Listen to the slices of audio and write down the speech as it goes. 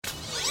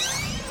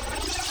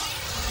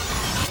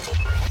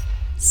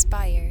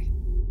Spire.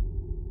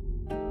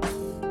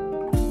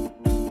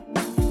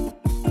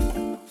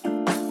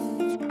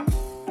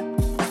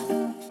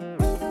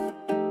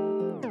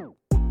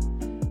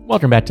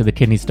 Welcome back to the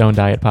Kidney Stone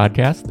Diet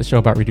Podcast, the show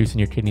about reducing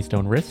your kidney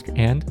stone risk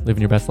and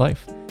living your best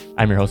life.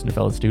 I'm your host and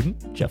fellow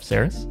student, Jeff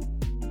Saris.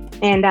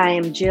 And I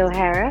am Jill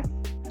Harris.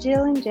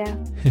 Jill and Jeff.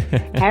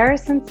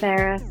 Harris and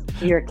Saris.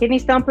 You're kidney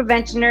stone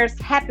preventioners.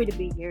 Happy to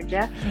be here,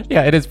 Jeff.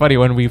 Yeah, it is funny.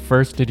 When we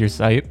first did your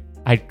site,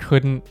 I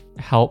couldn't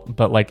help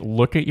but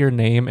look at your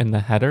name in the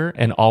header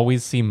and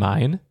always see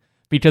mine.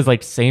 Because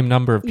same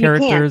number of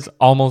characters,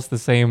 almost the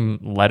same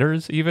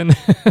letters even.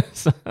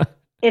 So,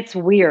 it's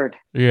weird.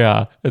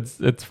 Yeah,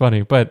 it's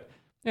funny. But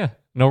yeah,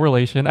 no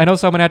relation. I know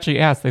someone actually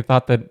asked. They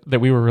thought that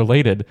we were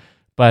related.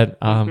 But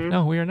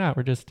no, we are not.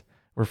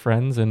 We're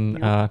friends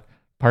and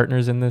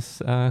partners in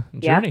this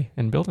journey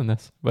and building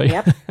this.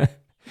 But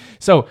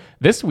so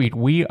this week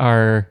we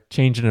are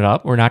changing it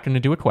up. We're not going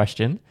to do a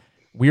question.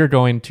 We are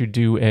going to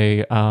do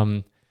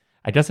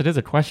I guess it is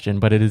a question,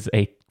 but it is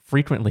a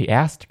frequently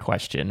asked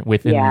question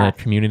within the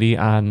community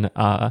on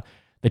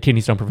the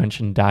Kidney Stone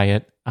Prevention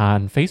Diet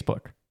on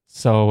Facebook.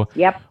 So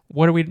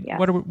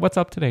what's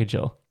up today,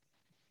 Jill?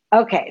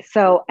 Okay,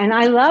 so, and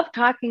I love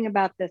talking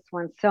about this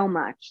one so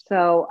much.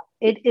 So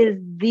it is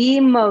the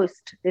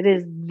most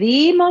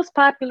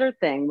popular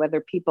thing,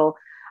 whether people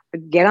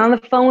get on the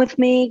phone with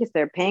me because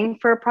they're paying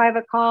for a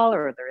private call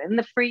or they're in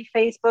the free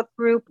Facebook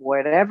group,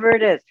 whatever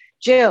it is.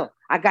 Jill,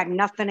 I got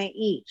nothing to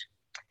eat.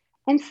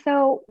 And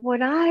so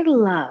what I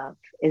love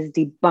is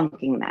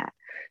debunking that.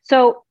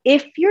 So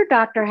if your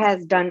doctor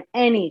has done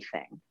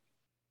anything,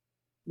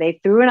 they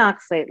threw an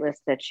oxalate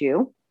list at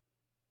you,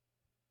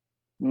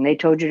 and they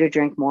told you to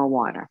drink more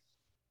water.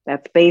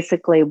 That's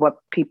basically what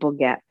people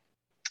get.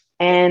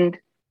 And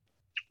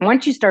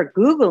once you start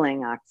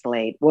Googling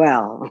oxalate,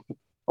 well,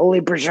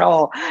 holy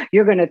brajol,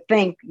 you're going to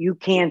think you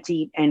can't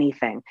eat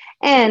anything.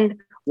 And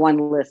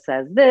one list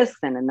says this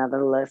and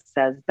another list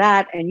says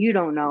that, and you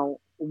don't know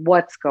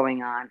what's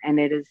going on. And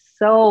it is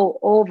so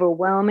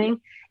overwhelming.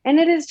 And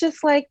it is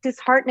just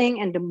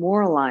disheartening and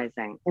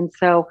demoralizing. And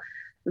so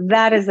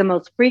that is the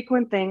most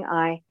frequent thing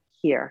I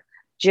hear.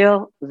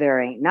 Jill, there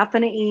ain't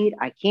nothing to eat.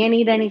 I can't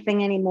eat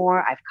anything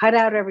anymore. I've cut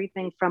out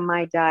everything from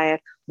my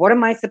diet. What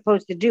am I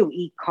supposed to do?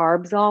 Eat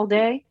carbs all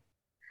day?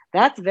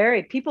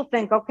 People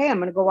think, okay, I'm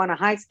going to go on a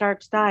high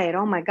starch diet.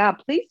 Oh my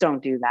God, please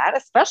don't do that,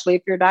 especially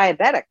if you're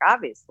diabetic,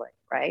 obviously,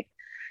 right?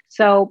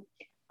 So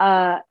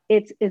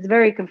it's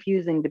very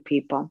confusing to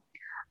people.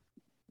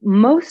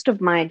 Most of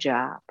my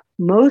job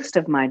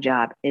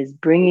is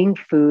bringing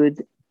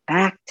foods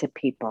back to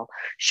people,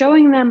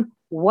 showing them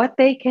what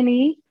they can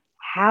eat,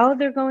 how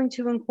they're going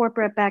to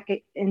incorporate back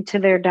into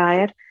their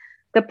diet.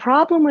 The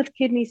problem with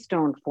kidney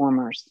stone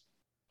formers,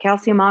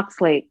 calcium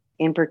oxalate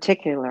in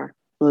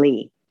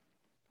particularly,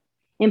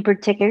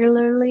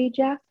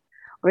 Jeff,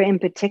 or in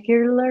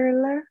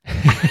particular?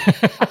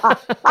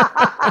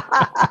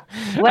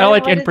 I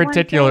like in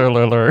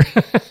particular.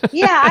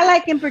 Yeah, I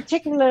like in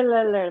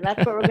particular.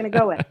 That's what we're going to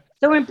go with.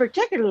 So in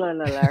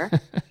particular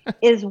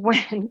is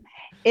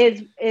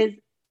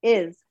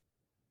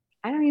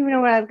I don't even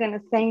know what I was going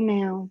to say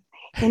now.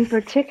 In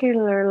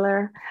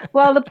particular,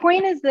 well, the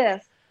point is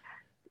this: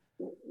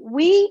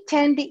 we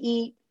tend to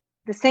eat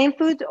the same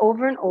foods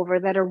over and over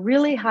that are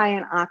really high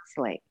in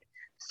oxalate.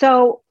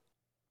 So,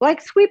 like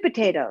sweet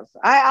potatoes,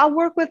 I'll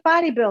work with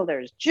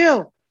bodybuilders.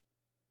 Jill,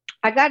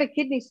 I got a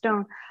kidney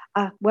stone.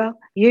 Well,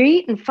 you're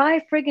eating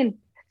 5 friggin'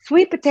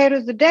 sweet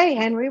potatoes a day,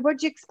 Henry.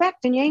 What'd you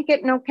expect? And you ain't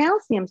getting no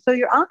calcium, so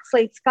your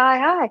oxalate's sky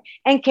high.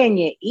 And can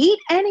you eat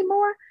any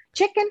more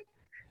chicken?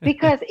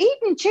 Because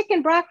eating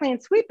chicken, broccoli,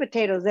 and sweet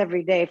potatoes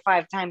every day,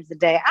 5 times a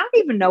day, I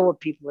don't even know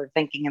what people are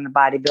thinking in the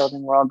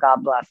bodybuilding world.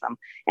 God bless them.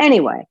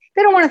 Anyway,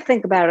 they don't want to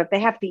think about it. They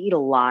have to eat a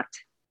lot,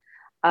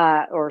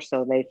 or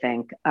so they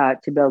think,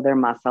 to build their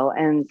muscle.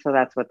 And so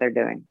that's what they're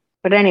doing.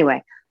 But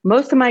anyway,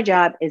 most of my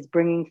job is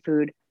bringing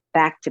food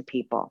back to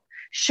people,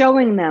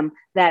 showing them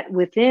that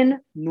within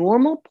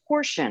normal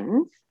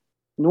portions,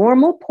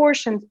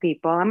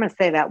 people, I'm going to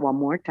say that one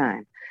more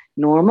time,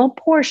 normal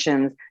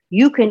portions,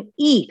 you can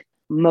eat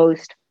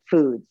most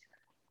foods,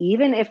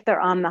 even if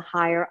they're on the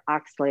higher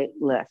oxalate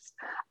list.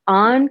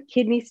 On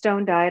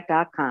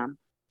kidneystonediet.com,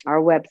 our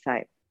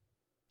website,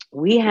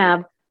 we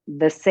have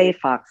the safe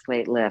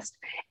oxalate list.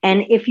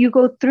 And if you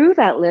go through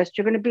that list,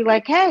 you're going to be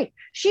like, hey,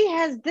 she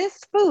has this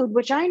food,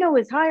 which I know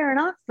is higher in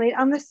oxalate,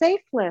 on the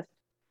safe list.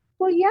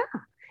 Well, yeah.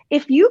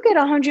 If you get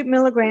 100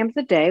 milligrams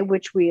a day,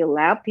 which we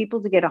allow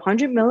people to get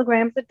 100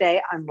 milligrams a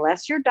day,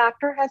 unless your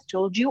doctor has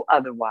told you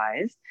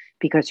otherwise,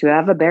 because you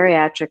have a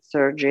bariatric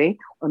surgery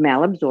or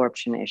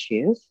malabsorption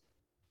issues,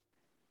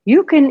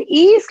 you can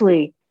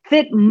easily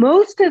fit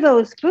most of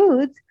those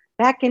foods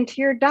back into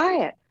your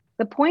diet.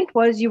 The point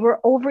was you were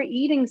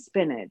overeating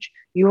spinach.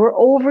 You were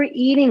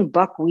overeating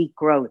buckwheat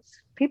groats.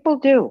 People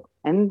do.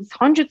 And it's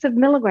hundreds of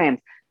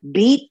milligrams.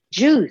 Beet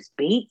juice,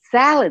 beet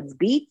salads,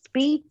 beets.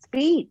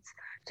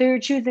 So you're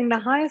choosing the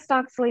highest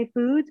oxalate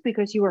foods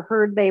because you were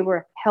heard they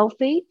were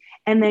healthy,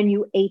 and then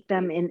you ate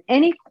them in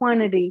any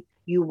quantity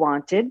you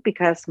wanted,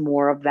 because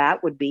more of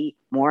that would be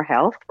more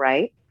health,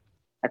 right?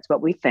 That's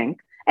what we think.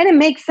 And it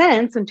makes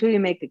sense until you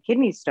make a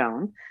kidney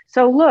stone.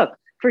 So look,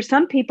 for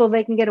some people,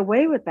 they can get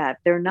away with that.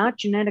 They're not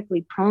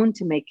genetically prone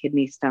to make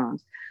kidney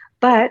stones,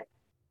 but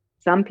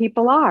some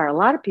people are. A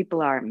lot of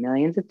people are.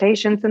 Millions of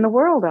patients in the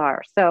world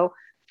are. So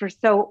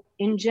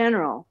in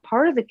general,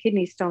 part of the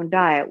kidney stone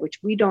diet, which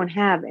we don't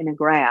have in a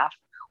graph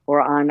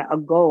or on a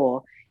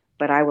goal,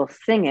 but I will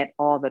sing it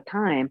all the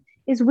time,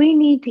 is we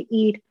need to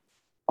eat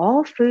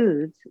all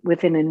foods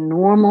within a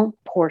normal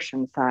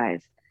portion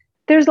size.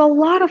 There's a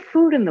lot of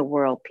food in the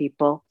world,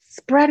 people.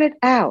 Spread it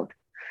out.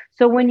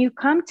 So when you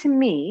come to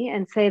me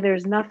and say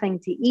there's nothing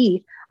to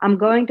eat, I'm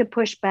going to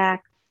push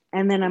back,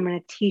 and then I'm going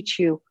to teach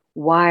you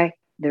why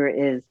there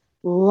is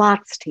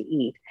lots to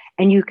eat.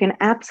 And you can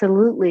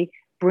absolutely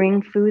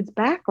bring foods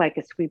back, like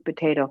a sweet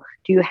potato.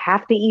 Do you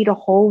have to eat a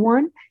whole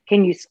one?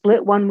 Can you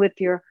split one with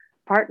your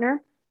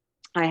partner?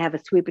 I have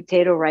a sweet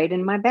potato right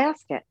in my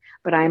basket,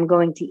 but I'm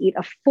going to eat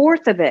a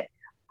fourth of it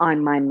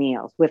on my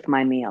meals, with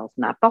my meals,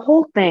 not the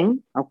whole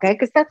thing, okay?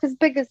 Because that's as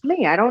big as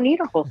me. I don't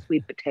need a whole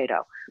sweet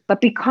potato. But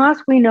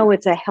because we know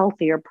it's a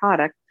healthier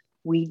product,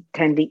 we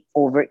tend to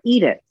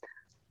overeat it.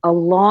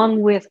 Along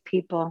with,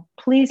 people,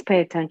 please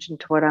pay attention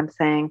to what I'm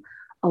saying,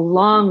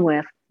 along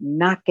with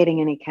not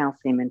getting any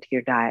calcium into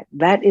your diet.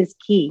 That is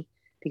key,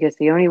 because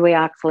the only way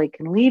oxalate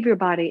can leave your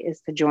body is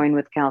to join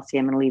with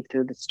calcium and leave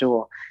through the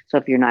stool. So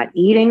if you're not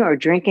eating or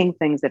drinking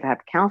things that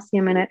have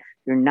calcium in it,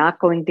 you're not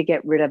going to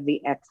get rid of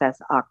the excess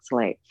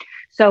oxalate.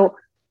 So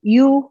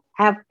you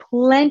have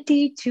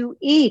plenty to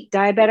eat.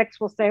 Diabetics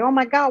will say, oh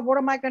my God, what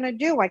am I going to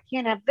do? I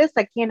can't have this.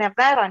 I can't have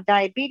that. On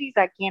diabetes,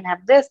 I can't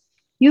have this.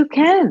 You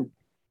can.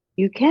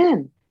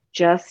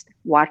 Just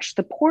watch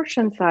the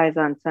portion size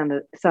on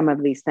some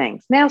of these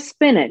things. Now,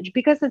 spinach,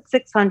 because it's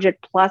 600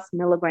 plus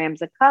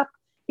milligrams a cup,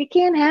 you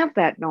can't have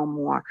that no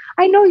more.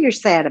 I know you're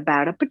sad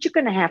about it, but you're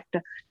going to have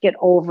to get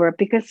over it,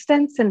 because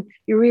stents and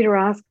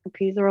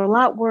ureteroscopies are a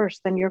lot worse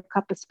than your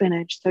cup of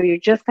spinach. So you're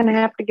just going to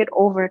have to get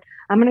over it.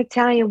 I'm an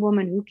Italian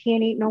woman who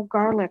can't eat no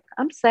garlic.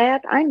 I'm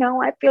sad. I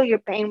know. I feel your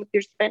pain with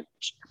your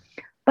spinach,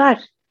 but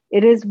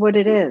it is what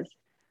it is.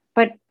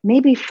 But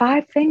maybe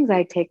 5 things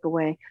I take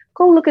away.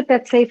 Go look at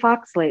that safe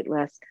oxalate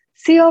list.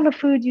 See all the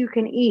food you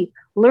can eat.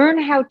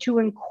 Learn how to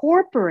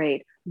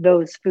incorporate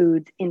those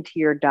foods into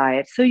your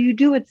diet so you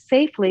do it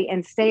safely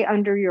and stay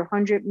under your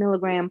 100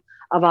 milligram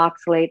of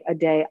oxalate a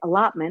day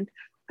allotment,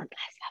 unless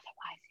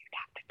otherwise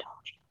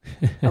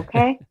your doctor told you.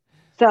 Okay?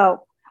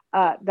 So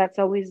that's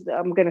always,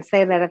 I'm going to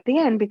say that at the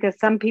end, because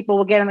some people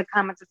will get in the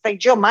comments and say,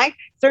 Jill, my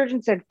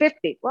surgeon said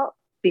 50. Well,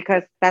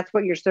 because that's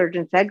what your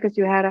surgeon said, because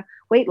you had a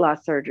weight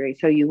loss surgery.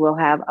 So you will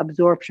have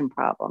absorption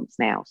problems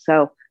now.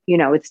 So,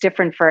 it's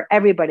different for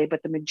everybody,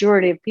 but the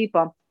majority of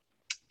people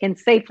can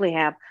safely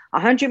have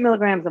 100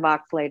 milligrams of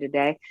oxalate a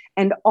day.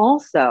 And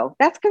also,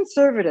 that's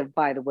conservative,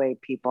 by the way,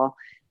 people,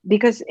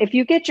 because if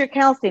you get your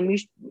calcium, you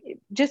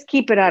just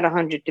keep it at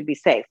 100 to be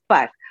safe.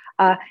 But,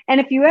 and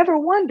if you ever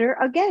wonder,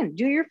 again,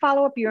 do your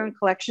follow-up urine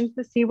collections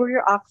to see where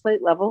your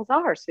oxalate levels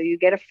are, so you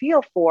get a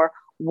feel for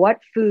what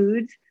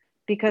foods,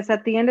 because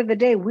at the end of the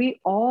day, we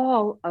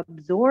all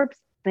absorb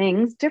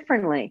things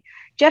differently.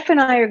 Jeff and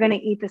I are going to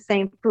eat the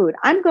same food.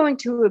 I'm going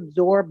to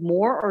absorb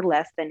more or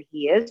less than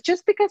he is,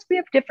 just because we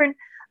have different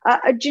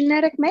a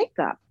genetic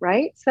makeup,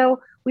 right?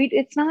 So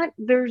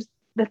there's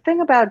the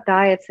thing about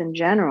diets in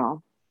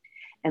general,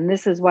 and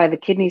this is why the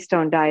kidney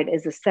stone diet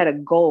is a set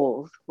of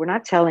goals. We're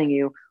not telling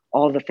you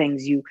all the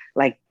things you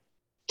like,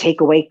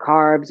 take away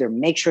carbs or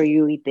make sure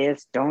you eat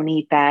this, don't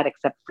eat that,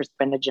 except for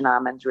spinach and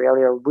almonds,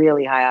 really, or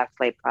really high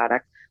oxalate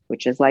products,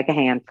 which is like a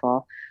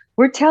handful.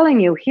 We're telling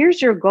you,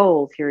 here's your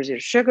goals. Here's your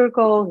sugar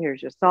goal.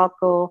 Here's your salt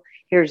goal.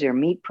 Here's your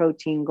meat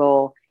protein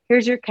goal.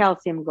 Here's your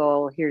calcium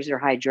goal. Here's your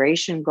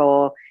hydration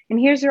goal. And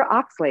here's your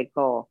oxalate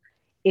goal.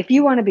 If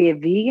you want to be a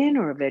vegan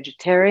or a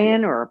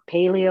vegetarian or a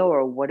paleo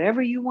or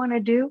whatever you want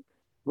to do,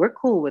 we're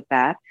cool with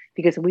that,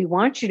 because we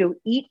want you to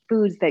eat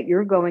foods that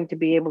you're going to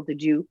be able to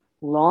do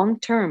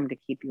long-term to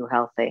keep you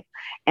healthy.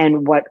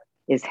 And what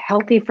is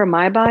healthy for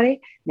my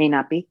body may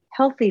not be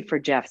healthy for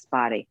Jeff's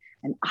body.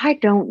 And I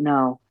don't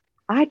know.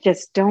 I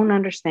just don't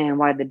understand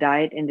why the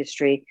diet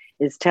industry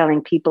is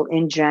telling people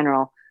in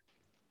general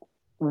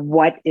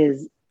what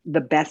is the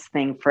best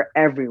thing for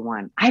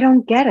everyone. I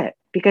don't get it,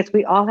 because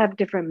we all have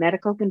different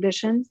medical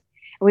conditions.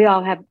 We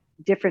all have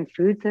different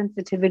food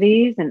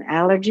sensitivities and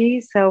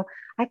allergies. So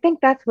I think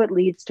that's what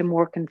leads to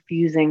more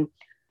confusing,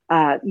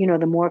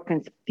 the more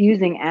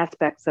confusing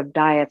aspects of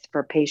diets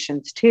for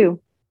patients too,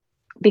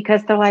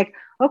 because they're like,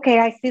 okay,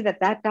 I see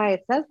that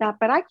diet says that,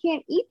 but I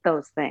can't eat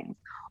those things.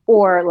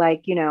 Or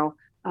like,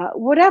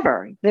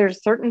 whatever,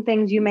 there's certain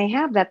things you may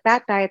have that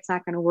diet's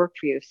not going to work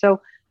for you.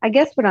 So I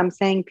guess what I'm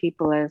saying,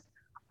 people, is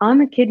on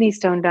the kidney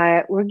stone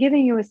diet, we're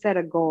giving you a set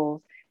of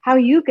goals. How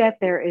you get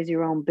there is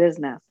your own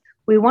business.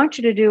 We want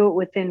you to do it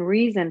within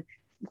reason,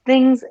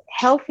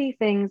 healthy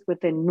things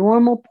within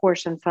normal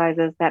portion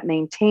sizes that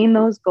maintain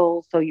those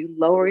goals, so you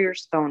lower your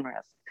stone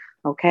risk.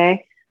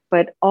 Okay.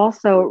 But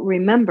also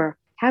remember,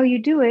 How you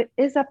do it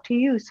is up to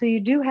you. So you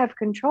do have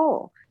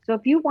control. So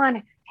if you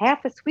want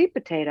half a sweet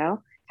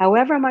potato,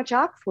 however much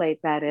oxalate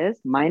that is,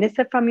 minus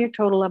it from your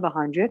total of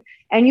 100,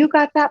 and you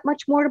got that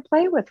much more to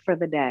play with for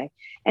the day.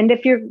 And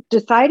if you're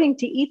deciding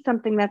to eat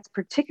something that's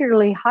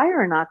particularly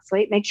higher in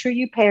oxalate, make sure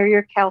you pair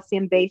your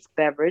calcium-based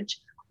beverage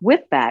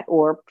with that,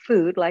 or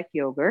food like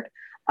yogurt,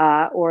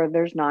 or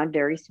there's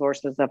non-dairy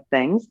sources of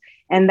things,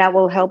 and that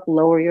will help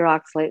lower your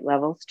oxalate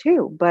levels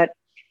too. But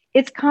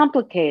it's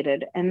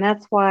complicated, and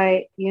that's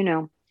why,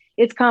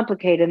 it's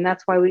complicated, and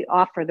that's why we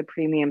offer the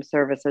premium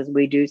services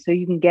we do, so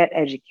you can get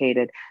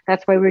educated.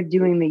 That's why we're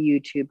doing the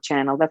YouTube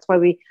channel. That's why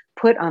we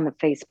put on the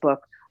Facebook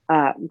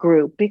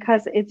group,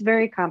 because it's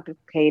very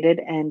complicated,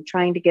 and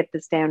trying to get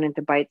this down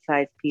into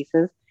bite-sized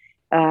pieces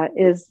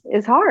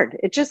is hard.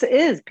 It just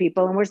is,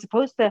 people. And we're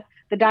supposed to,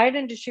 the diet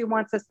industry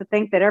wants us to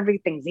think that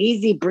everything's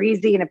easy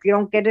breezy, and if you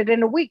don't get it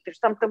in a week, there's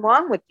something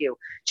wrong with you.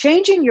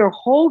 Changing your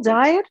whole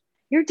diet,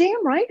 you're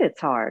damn right it's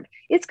hard.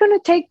 It's going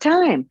to take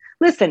time.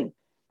 Listen,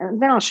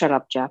 and then I'll shut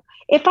up, Jeff.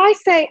 If I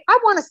say, I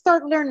want to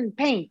start learning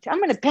paint, I'm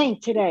going to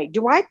paint today.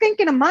 Do I think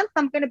in a month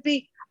I'm going to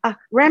be a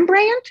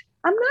Rembrandt?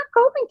 I'm not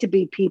going to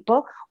be,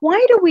 people.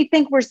 Why do we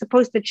think we're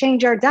supposed to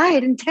change our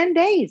diet in 10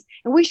 days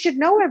and we should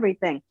know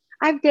everything?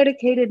 I've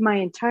dedicated my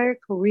entire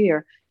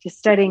career to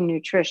studying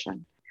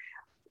nutrition.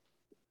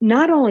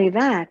 Not only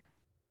that,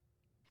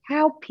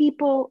 how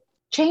people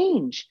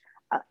change,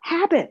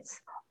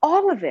 habits,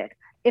 all of it.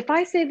 If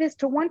I say this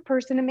to one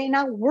person, it may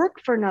not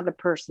work for another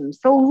person.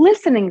 So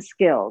listening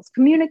skills,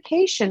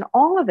 communication,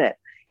 all of it.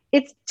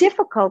 It's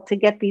difficult to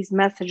get these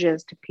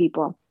messages to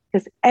people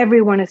because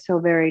everyone is so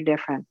very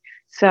different.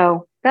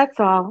 So that's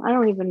all. I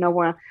don't even know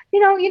where,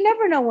 you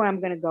never know where I'm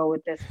going to go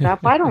with this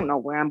stuff. I don't know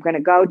where I'm going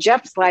to go.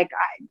 Jeff's like,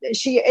 is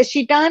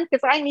she done?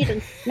 Because I need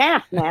a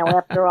nap now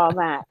after all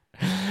that.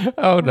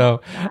 Oh no.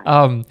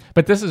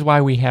 But this is why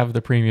we have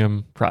the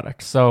premium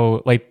products.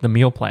 So like the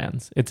meal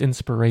plans, it's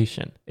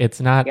inspiration. It's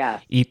not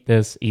eat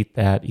this, eat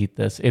that, eat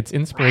this. It's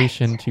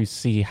inspiration to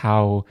see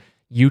how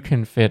you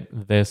can fit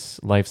this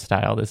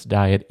lifestyle, this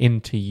diet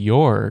into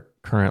your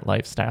current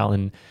lifestyle.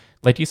 And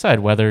like you said,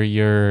 whether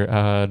you're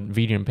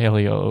vegan,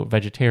 paleo,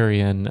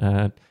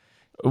 vegetarian,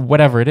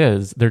 whatever it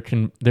is,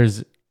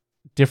 there's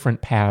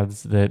different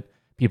paths that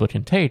people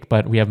can take,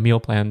 but we have meal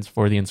plans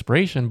for the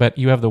inspiration, but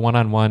you have the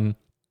one-on-one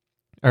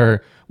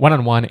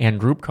and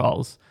group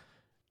calls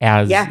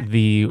as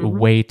the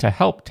way to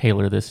help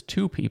tailor this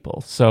to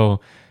people.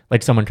 So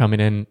like someone coming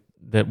in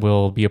that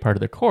will be a part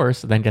of the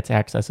course then gets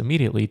access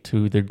immediately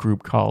to the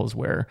group calls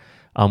where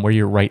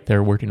you're right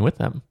there working with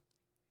them.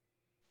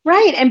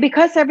 Right. And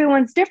because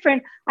everyone's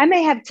different, I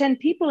may have 10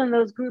 people in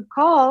those group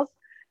calls,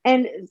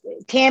 and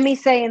Tammy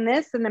saying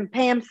this, and then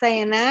Pam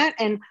saying that,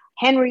 and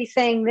Henry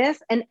saying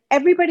this, and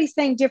everybody's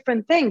saying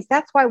different things.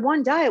 That's why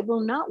one diet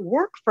will not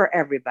work for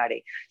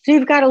everybody. So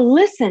you've got to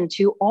listen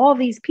to all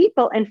these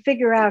people and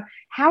figure out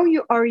how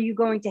you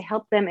going to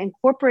help them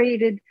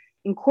incorporate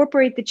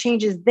the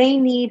changes they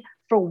need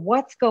for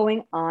what's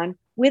going on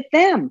with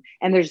them.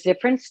 And there's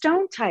different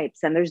stone types,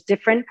 and there's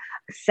different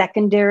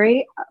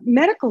secondary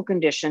medical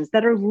conditions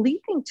that are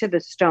leading to the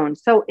stone.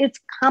 So it's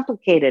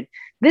complicated.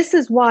 This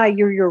is why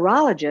your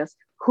urologists,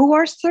 who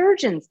are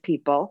surgeons,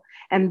 people,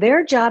 and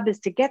their job is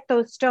to get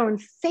those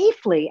stones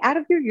safely out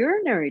of your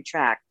urinary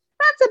tract.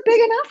 That's a big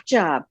enough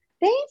job.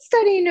 They ain't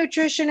studying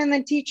nutrition and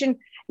then teaching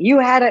you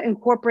how to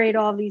incorporate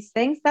all these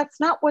things. That's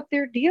not what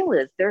their deal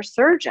is. They're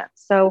surgeons.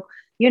 So,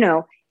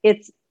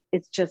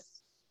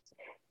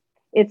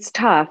 it's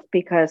tough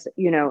because,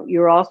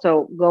 you're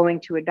also going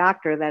to a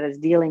doctor that is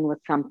dealing with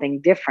something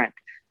different.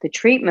 The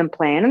treatment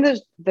plan, and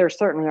there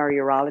certainly are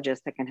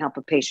urologists that can help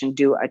a patient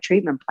do a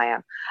treatment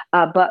plan,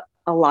 but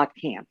a lot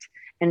can't.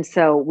 And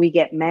so we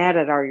get mad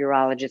at our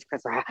urologists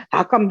because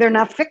how come they're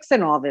not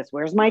fixing all this?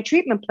 Where's my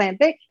treatment plan?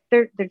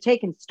 They're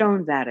taking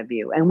stones out of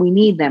you, and we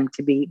need them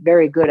to be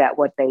very good at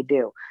what they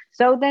do.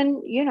 So then,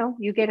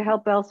 you get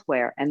help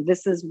elsewhere, and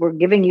we're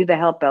giving you the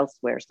help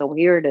elsewhere. So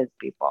here it is,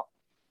 people.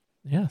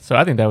 Yeah. So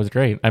I think that was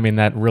great. I mean,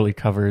 that really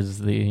covers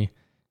the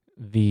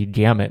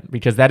gamut,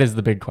 because that is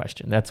the big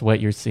question. That's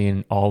what you're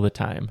seeing all the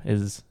time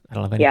is, I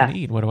don't have anything to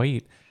eat. What do I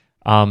eat?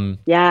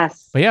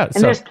 Yes. But yeah.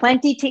 And there's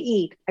plenty to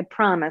eat. I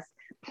promise.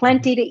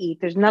 Plenty to eat.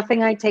 There's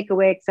nothing I take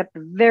away except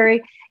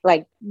very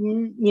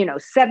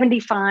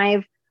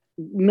 75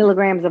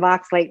 milligrams of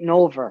oxalate and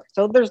over.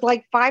 So there's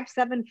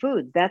 5-7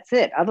 foods. That's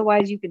it.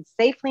 Otherwise, you can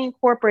safely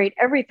incorporate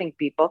everything,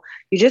 people.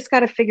 You just got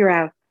to figure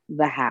out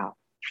the how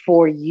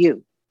for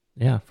you.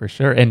 Yeah, for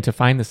sure. And to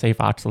find the safe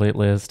oxalate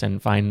list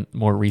and find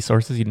more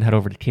resources, you can head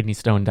over to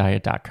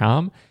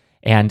kidneystonediet.com.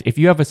 And if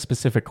you have a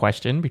specific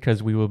question,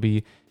 because we will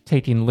be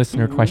taking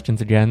listener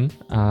questions again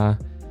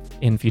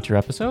in future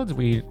episodes,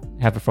 we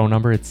have a phone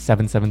number. It's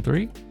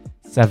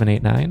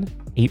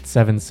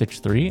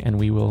 773-789-8763, and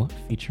we will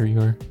feature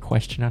your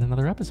question on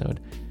another episode.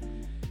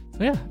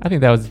 So yeah, I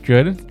think that was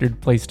good. Good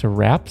place to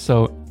wrap.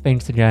 So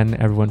thanks again,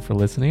 everyone, for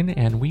listening,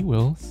 and we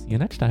will see you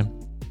next time.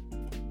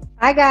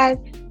 Bye, guys.